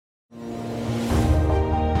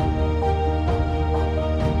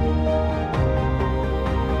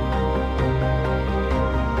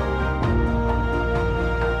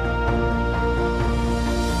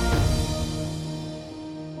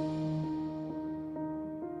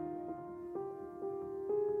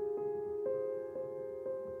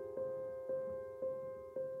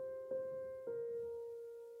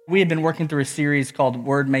We have been working through a series called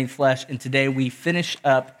Word Made Flesh, and today we finish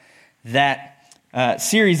up that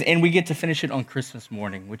series, and we get to finish it on Christmas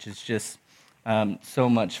morning, which is just so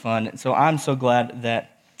much fun. So I'm so glad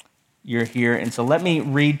that you're here. And so let me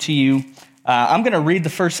read to you. I'm going to read the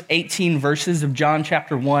first 18 verses of John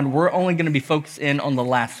chapter 1. We're only going to be focused in on the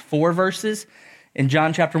last 4 verses in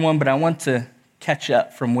John chapter 1, but I want to catch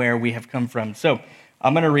up from where we have come from. So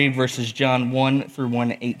I'm going to read verses John 1 through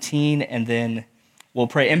 1:18, and then we'll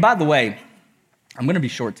pray. And by the way, I'm going to be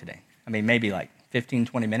short today. I mean, maybe like 15,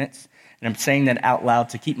 20 minutes. And I'm saying that out loud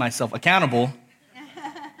to keep myself accountable.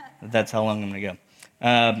 That's how long I'm going to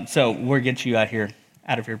go. So we'll get you out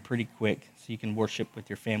of here pretty quick so you can worship with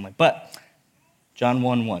your family. But John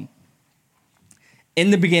 1:1.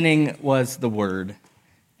 In the beginning was the Word,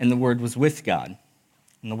 and the Word was with God,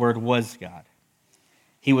 and the Word was God.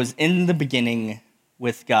 He was in the beginning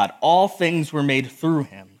with God. All things were made through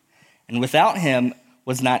him, and without him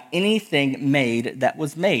was not anything made that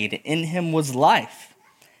was made. In him was life,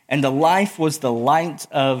 and the life was the light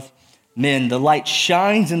of men. The light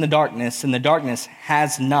shines in the darkness, and the darkness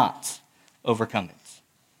has not overcome it.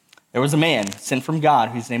 There was a man sent from God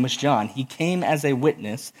whose name was John. He came as a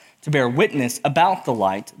witness to bear witness about the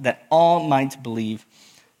light, that all might believe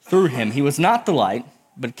through him. He was not the light,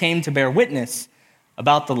 but came to bear witness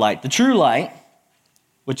about the light. The true light,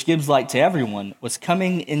 which gives light to everyone, was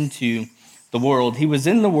coming into the world. He was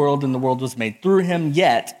in the world, and the world was made through him,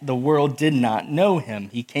 yet the world did not know him.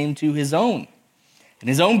 He came to his own, and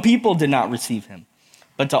his own people did not receive him.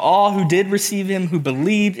 But to all who did receive him, who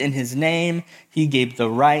believed in his name, he gave the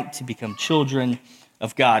right to become children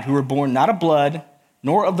of God, who were born not of blood,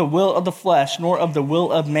 nor of the will of the flesh, nor of the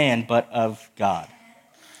will of man, but of God.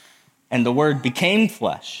 And the Word became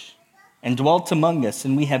flesh and dwelt among us,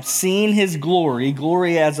 and we have seen his glory,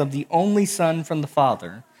 glory as of the only Son from the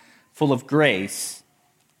Father, full of grace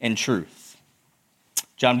and truth.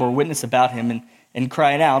 John bore witness about him and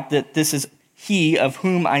cried out that this is he of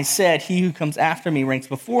whom I said, he who comes after me ranks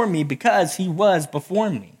before me, because he was before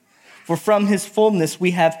me. For from his fullness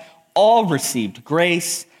we have all received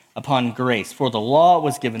grace upon grace. For the law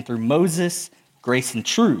was given through Moses, grace and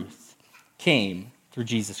truth came through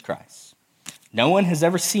Jesus Christ. No one has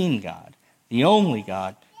ever seen God, the only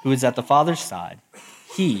God who is at the Father's side.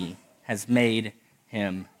 He has made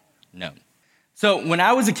him known. So when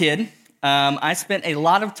I was a kid, I spent a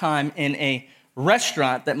lot of time in a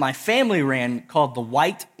restaurant that my family ran called the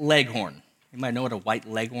White Leghorn. You might know what a White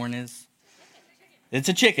Leghorn is. It's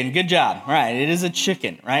a chicken. Good job. All right, it is a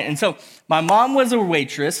chicken, right? And so my mom was a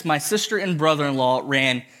waitress. My sister and brother-in-law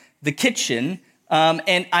ran the kitchen,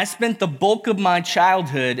 and I spent the bulk of my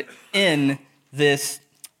childhood in this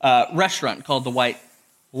restaurant called the White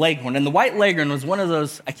Leghorn. And the White Leghorn was one of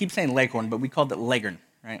those, I keep saying Leghorn, but we called it Leghorn,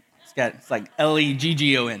 right? It's like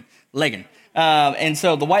Leggon, Leghorn. And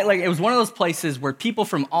so the White Leghorn, it was one of those places where people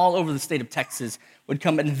from all over the state of Texas would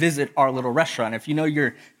come and visit our little restaurant. If you know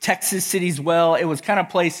your Texas cities well, it was kind of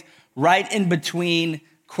placed right in between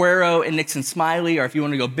Cuero and Nixon Smiley, or if you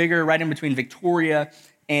want to go bigger, right in between Victoria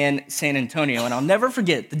and San Antonio. And I'll never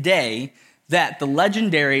forget the day that the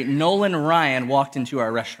legendary Nolan Ryan walked into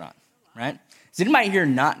our restaurant, right? Does anybody here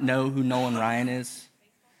not know who Nolan Ryan is?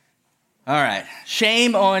 All right,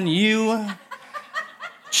 shame on you.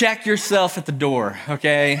 Check yourself at the door,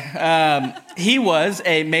 okay? He was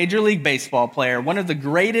a Major League Baseball player, one of the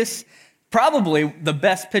greatest, probably the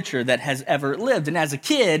best pitcher that has ever lived. And as a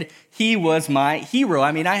kid, he was my hero.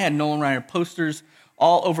 I mean, I had Nolan Ryan posters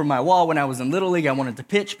all over my wall. When I was in Little League, I wanted to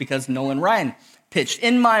pitch because Nolan Ryan pitched.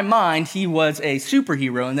 In my mind, he was a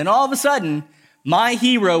superhero. And then all of a sudden, my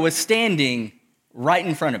hero was standing right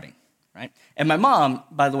in front of me, right? And my mom,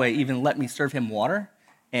 by the way, even let me serve him water.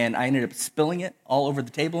 And I ended up spilling it all over the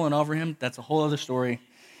table and over him. That's a whole other story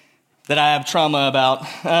that I have trauma about.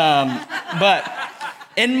 But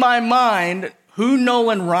in my mind, who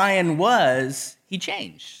Nolan Ryan was, he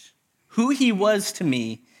changed. Who he was to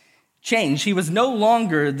me changed. He was no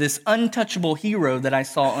longer this untouchable hero that I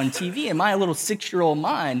saw on TV. In my little 6-year-old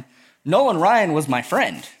mind, Nolan Ryan was my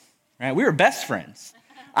friend. Right? We were best friends.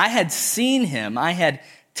 I had seen him. I had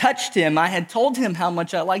touched him. I had told him how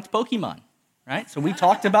much I liked Pokemon. Right? So we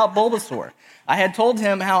talked about Bulbasaur. I had told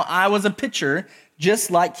him how I was a pitcher just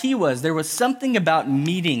like he was. There was something about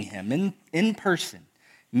meeting him in person,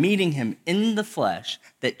 meeting him in the flesh,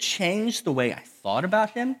 that changed the way I thought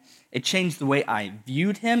about him. It changed the way I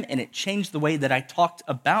viewed him, and it changed the way that I talked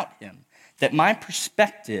about him. That my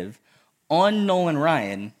perspective on Nolan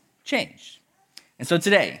Ryan changed. And so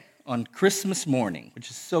today, on Christmas morning, which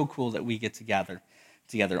is so cool that we get to gather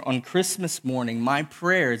together. On Christmas morning, my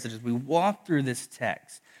prayer is that as we walk through this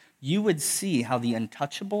text, you would see how the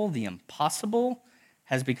untouchable, the impossible,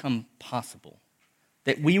 has become possible.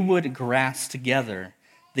 That we would grasp together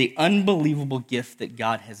the unbelievable gift that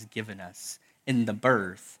God has given us in the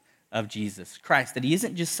birth of Jesus Christ. That he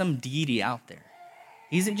isn't just some deity out there.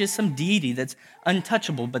 He isn't just some deity that's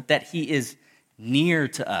untouchable, but that he is near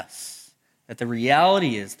to us. That the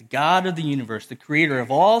reality is the God of the universe, the creator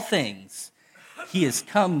of all things, he has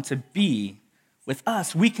come to be with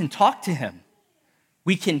us. We can talk to him.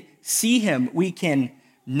 We can see him. We can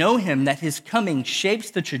know him, that his coming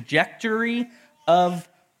shapes the trajectory of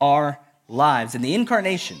our lives. And the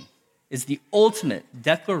incarnation is the ultimate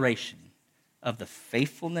declaration of the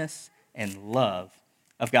faithfulness and love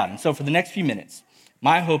of God. And so for the next few minutes,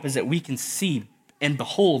 my hope is that we can see and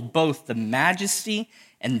behold both the majesty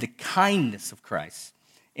and the kindness of Christ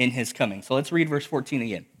in his coming. So let's read verse 14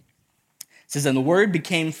 again. It says, "And the Word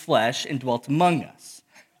became flesh and dwelt among us.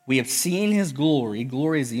 We have seen his glory.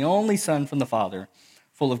 Glory is the only Son from the Father,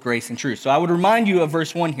 full of grace and truth." So I would remind you of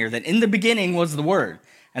verse 1 here, that in the beginning was the Word,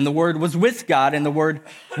 and the Word was with God, and the Word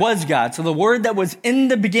was God. So the Word that was in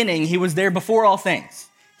the beginning, he was there before all things.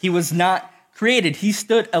 He was not created. He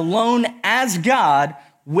stood alone as God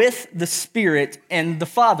with the Spirit and the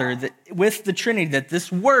Father, with the Trinity, that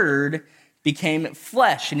this Word became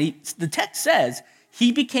flesh. And the text says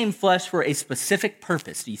he became flesh for a specific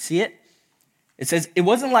purpose. Do you see it? It says it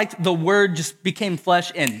wasn't like the Word just became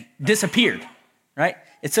flesh and disappeared, right?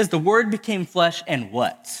 It says the Word became flesh and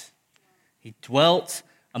what? He dwelt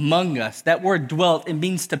among us. That word dwelt, it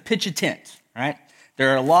means to pitch a tent, right? There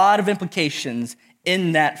are a lot of implications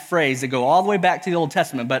in that phrase that go all the way back to the Old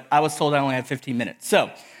Testament, but I was told I only have 15 minutes.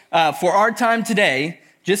 So for our time today,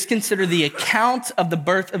 just consider the account of the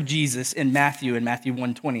birth of Jesus in Matthew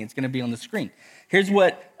 1:20. It's going to be on the screen. Here's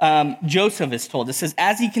what Joseph is told. It says,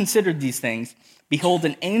 "As he considered these things, behold,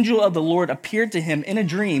 an angel of the Lord appeared to him in a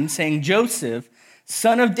dream, saying, 'Joseph,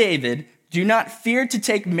 son of David, do not fear to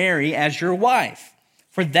take Mary as your wife,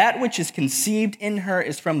 for that which is conceived in her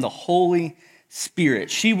is from the Holy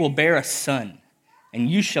Spirit. She will bear a son, and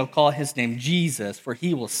you shall call his name Jesus, for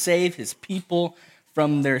he will save his people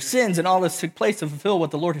from their sins.' And all this took place to fulfill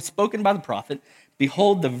what the Lord had spoken by the prophet.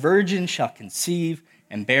 'Behold, the virgin shall conceive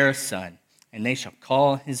and bear a son, and they shall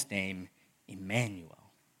call his name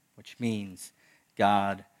Emmanuel,'" which means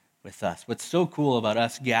God with us. What's so cool about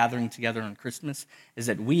us gathering together on Christmas is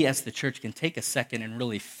that we as the church can take a second and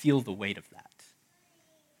really feel the weight of that.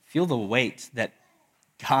 Feel the weight that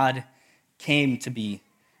God came to be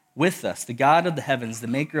with us, the God of the heavens, the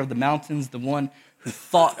maker of the mountains, the one who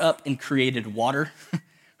thought up and created water,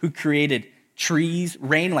 who created trees,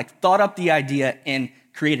 rain, thought up the idea and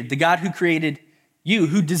created. The God who created you,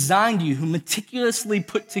 who designed you, who meticulously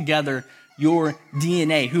put together your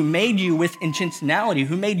DNA, who made you with intentionality,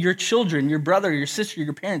 who made your children, your brother, your sister,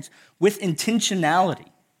 your parents with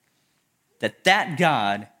intentionality. That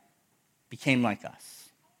God became like us,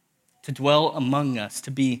 to dwell among us,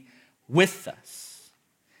 to be with us.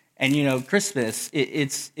 And Christmas,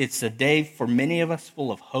 it's a day for many of us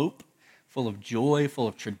full of hope, full of joy, full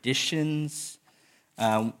of traditions.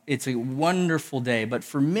 It's a wonderful day, but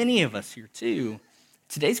for many of us here too,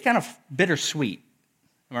 today's kind of bittersweet.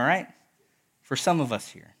 Am I right? For some of us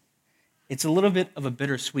here, it's a little bit of a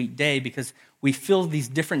bittersweet day because we feel these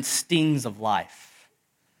different stings of life.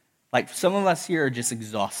 Like some of us here are just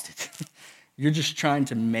exhausted. You're just trying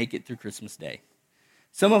to make it through Christmas Day.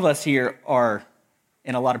 Some of us here are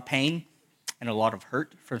in a lot of pain and a lot of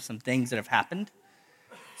hurt for some things that have happened.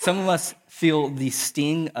 Some of us feel the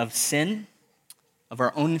sting of sin, of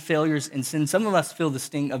our own failures and sin. Some of us feel the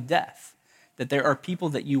sting of death, that there are people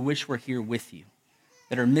that you wish were here with you,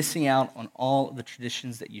 that are missing out on all the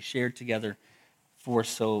traditions that you shared together for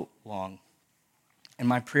so long. And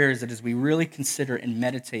my prayer is that as we really consider and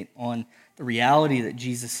meditate on the reality that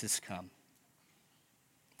Jesus has come,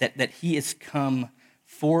 that he has come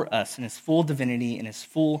for us in his full divinity and his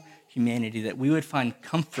full humanity, that we would find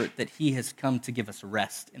comfort that he has come to give us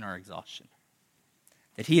rest in our exhaustion,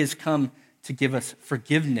 that he has come to give us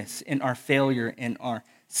forgiveness in our failure and our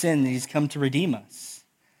sin, that he's come to redeem us,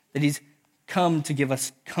 that he's come to give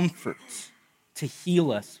us comfort, to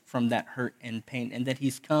heal us from that hurt and pain, and that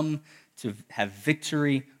he's come to have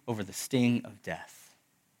victory over the sting of death.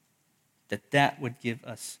 That would give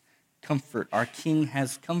us comfort. Our King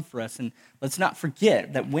has come for us, and let's not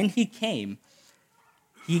forget that when he came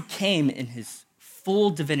in his full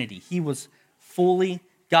divinity. He was fully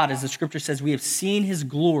God. As the scripture says, we have seen his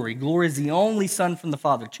glory. Glory is the only Son from the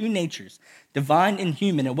Father, two natures, divine and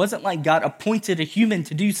human. It wasn't like God appointed a human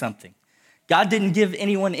to do something. God didn't give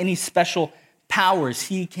anyone any special powers.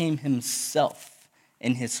 He came himself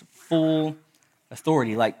in his full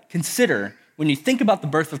authority. Like, consider, when you think about the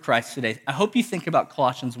birth of Christ today, I hope you think about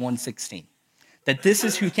Colossians 1:16, that this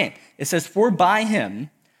is who came. It says, for by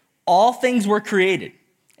him all things were created,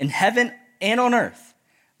 in heaven and on earth,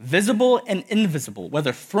 visible and invisible,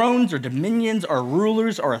 whether thrones or dominions or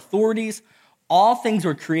rulers or authorities, all things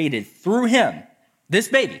were created through him, this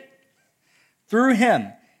baby, through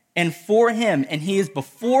him and for him, and he is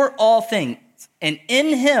before all things, and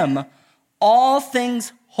in him all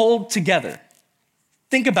things hold together.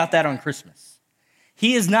 Think about that on Christmas.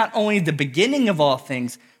 He is not only the beginning of all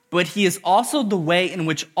things, but he is also the way in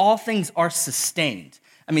which all things are sustained.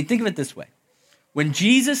 I mean, think of it this way. When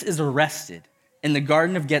Jesus is arrested in the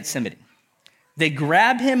Garden of Gethsemane, they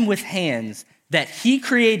grab him with hands that he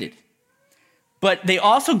created, but they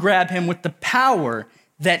also grab him with the power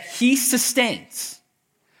that he sustains.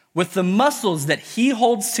 With the muscles that he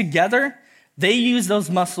holds together, they use those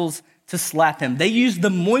muscles to slap him. They use the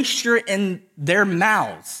moisture in their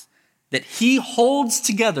mouths that he holds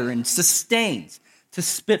together and sustains to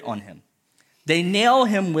spit on him. They nail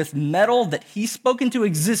him with metal that he spoke into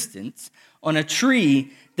existence on a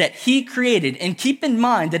tree that he created. And keep in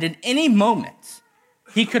mind that at any moment,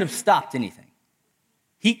 he could have stopped anything.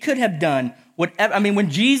 He could have done whatever. I mean, when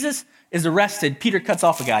Jesus is arrested, Peter cuts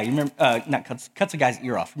off a guy. You remember? Cuts a guy's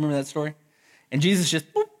ear off. Remember that story? And Jesus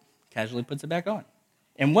just boop, casually puts it back on.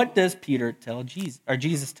 And what does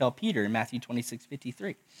Jesus tell Peter in Matthew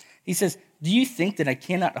 26:53? He says, do you think that I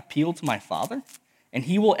cannot appeal to my Father, and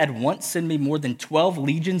he will at once send me more than 12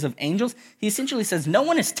 legions of angels? He essentially says, no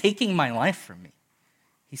one is taking my life from me.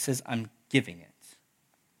 He says, I'm giving it.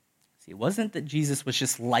 See, it wasn't that Jesus was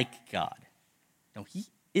just like God. No, he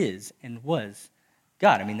is and was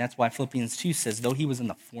God. I mean, that's why Philippians 2 says, though he was in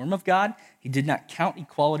the form of God, he did not count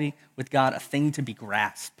equality with God a thing to be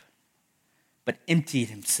grasped, but emptied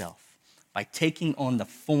himself by taking on the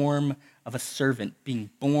form of a servant, being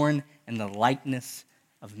born in the likeness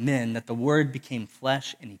of men, that the Word became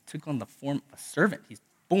flesh and he took on the form of a servant. He's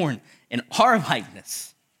born in our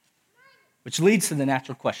likeness, which leads to the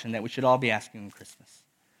natural question that we should all be asking on Christmas.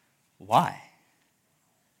 Why?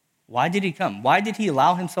 Why did he come? Why did he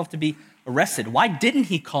allow himself to be arrested? Why didn't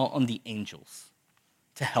he call on the angels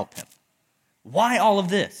to help him? Why all of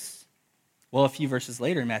this? Well, a few verses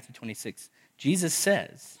later in Matthew 26, Jesus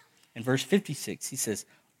says, in verse 56, he says,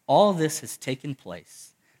 all this has taken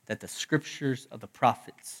place that the scriptures of the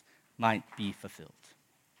prophets might be fulfilled.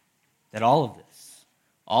 That all of this,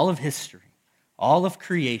 all of history, all of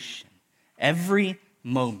creation, every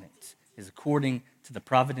moment is according to the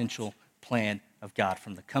providential plan of God,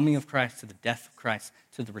 from the coming of Christ to the death of Christ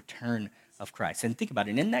to the return of Christ. And think about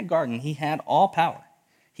it. In that garden, he had all power.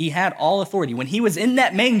 He had all authority. When he was in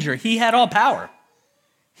that manger, he had all power.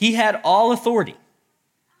 He had all authority.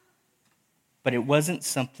 But it wasn't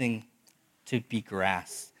something to be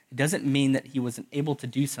grasped. It doesn't mean that he wasn't able to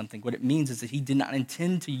do something. What it means is that he did not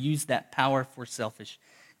intend to use that power for selfish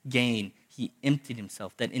gain. He emptied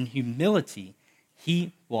himself, that in humility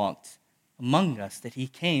he walked among us, that he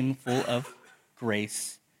came full of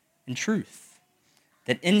grace and truth.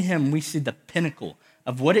 That in him we see the pinnacle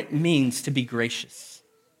of what it means to be gracious.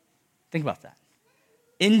 Think about that.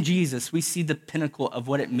 In Jesus, we see the pinnacle of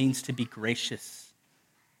what it means to be gracious,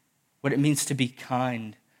 what it means to be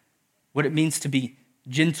kind, what it means to be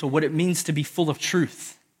gentle, what it means to be full of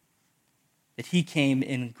truth. That he came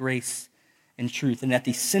in grace and truth, and at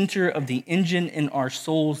the center of the engine in our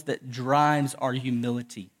souls that drives our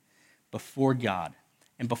humility before God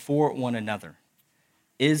and before one another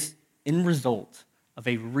is in result of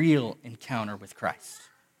a real encounter with Christ.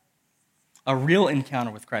 A real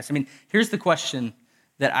encounter with Christ. I mean, here's the question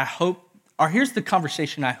that I hope, or here's the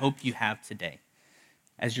conversation I hope you have today.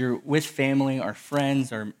 As you're with family or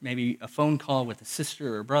friends, or maybe a phone call with a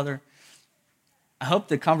sister or a brother, I hope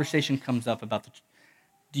the conversation comes up about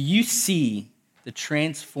do you see the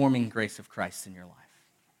transforming grace of Christ in your life?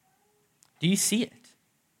 Do you see it?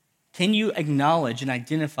 Can you acknowledge and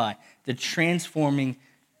identify the transforming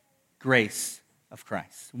grace of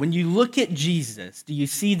Christ? When you look at Jesus, do you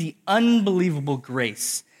see the unbelievable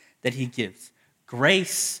grace that he gives?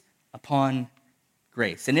 Grace upon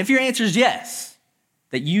grace. And if your answer is yes,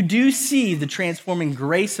 that you do see the transforming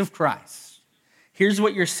grace of Christ, here's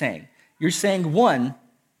what you're saying. You're saying, one,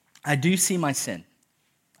 I do see my sin.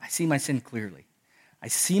 I see my sin clearly. I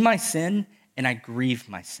see my sin and I grieve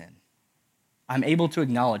my sin. I'm able to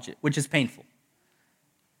acknowledge it, which is painful.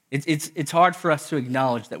 It's hard for us to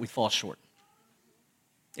acknowledge that we fall short.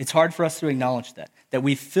 It's hard for us to acknowledge that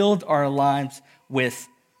we filled our lives with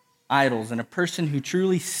idols, and a person who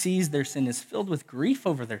truly sees their sin is filled with grief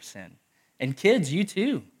over their sin. And kids, you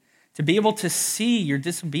too. to be able to see your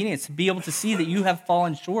disobedience, to be able to see that you have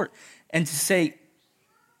fallen short, and to say,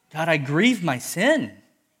 God, I grieve my sin.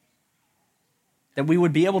 That we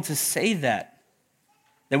would be able to say that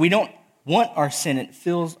we don't want our sin. It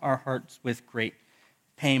fills our hearts with great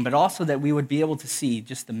pain, but also that we would be able to see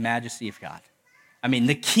just the majesty of God. I mean,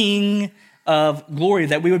 the King of glory,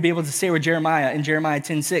 that we would be able to say with Jeremiah in Jeremiah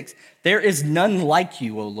 10:6, there is none like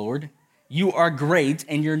you, O Lord. You are great,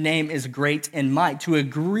 and your name is great in might. To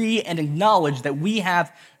agree and acknowledge that we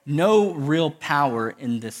have no real power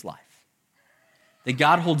in this life. That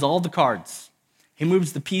God holds all the cards. He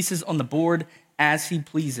moves the pieces on the board as he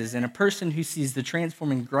pleases. And a person who sees the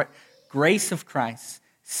transforming grace of Christ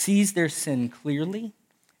sees their sin clearly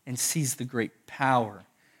and sees the great power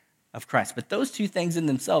of Christ. But those two things in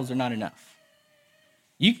themselves are not enough.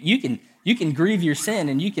 You can grieve your sin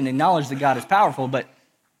and you can acknowledge that God is powerful, but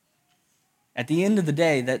at the end of the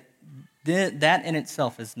day, that in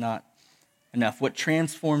itself is not enough. What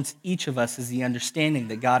transforms each of us is the understanding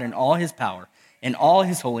that God, in all his power, in all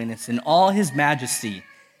his holiness, in all his majesty,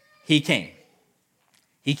 he came.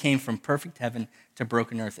 He came from perfect heaven to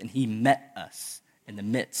broken earth, and he met us in the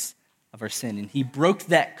midst of our sin. And he broke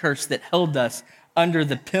that curse that held us under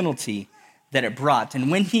the penalty that it brought.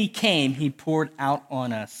 And when he came, he poured out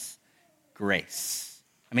on us grace.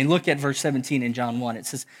 I mean, look at verse 17 in John 1. It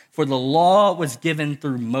says, for the law was given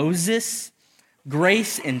through Moses,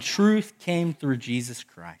 grace and truth came through Jesus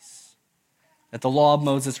Christ. That the law of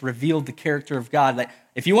Moses revealed the character of God. That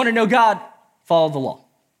if you want to know God, follow the law.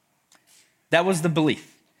 That was the belief.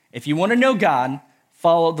 If you want to know God,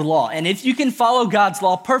 follow the law. And if you can follow God's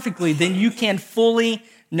law perfectly, then you can fully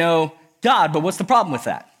know God. But what's the problem with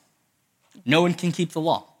that? No one can keep the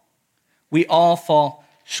law. We all fall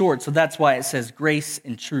short. So that's why it says grace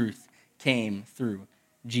and truth came through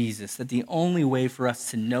Jesus. That the only way for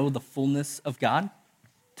us to know the fullness of God,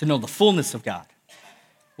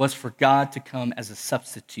 was for God to come as a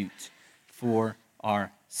substitute for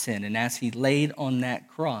our sin. And as he laid on that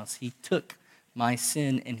cross, he took my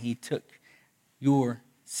sin and he took your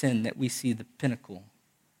sin, that we see the pinnacle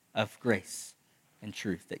of grace and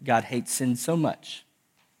truth. That God hates sin so much.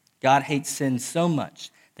 God hates sin so much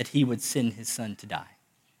that he would send his son to die.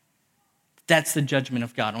 That's the judgment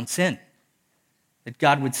of God on sin. That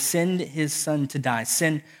God would send his son to die.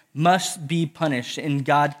 Sin must be punished, and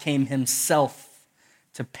God came himself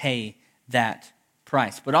to pay that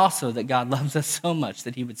price. But also that God loves us so much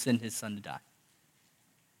that he would send his son to die.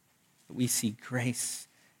 But we see grace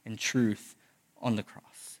and truth on the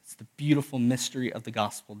cross. It's the beautiful mystery of the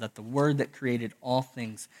gospel, that the word that created all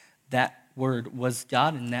things, that word was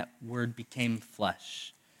God, and that word became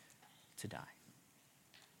flesh to die.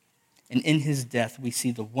 And in his death, we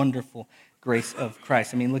see the wonderful grace of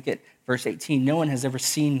Christ. I mean, look at verse 18. No one has ever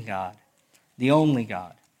seen God, the only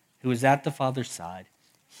God, who is at the Father's side.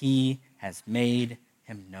 He has made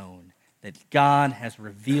him known. That God has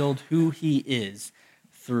revealed who he is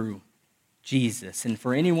through Jesus. And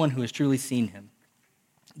for anyone who has truly seen him,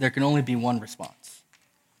 there can only be one response.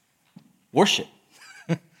 Worship.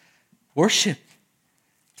 Worship.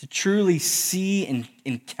 To truly see and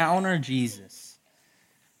encounter Jesus.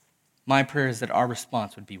 My prayer is that our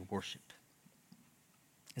response would be worship.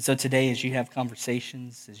 And so today, as you have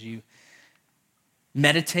conversations, as you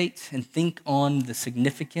meditate and think on the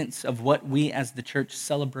significance of what we as the church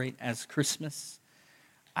celebrate as Christmas,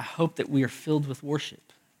 I hope that we are filled with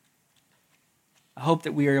worship. I hope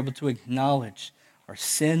that we are able to acknowledge our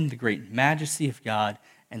sin, the great majesty of God,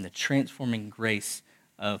 and the transforming grace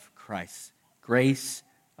of Christ. Grace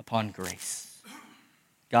upon grace.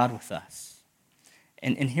 God with us.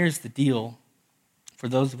 And here's the deal for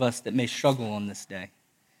those of us that may struggle on this day.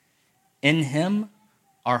 In him,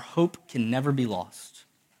 our hope can never be lost.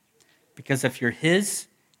 Because if you're his,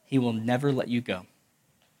 he will never let you go.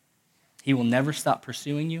 He will never stop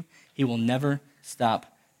pursuing you. He will never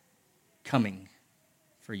stop coming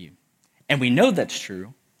for you. And we know that's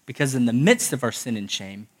true because in the midst of our sin and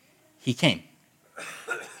shame, he came.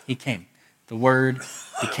 He came. The Word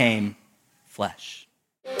became flesh.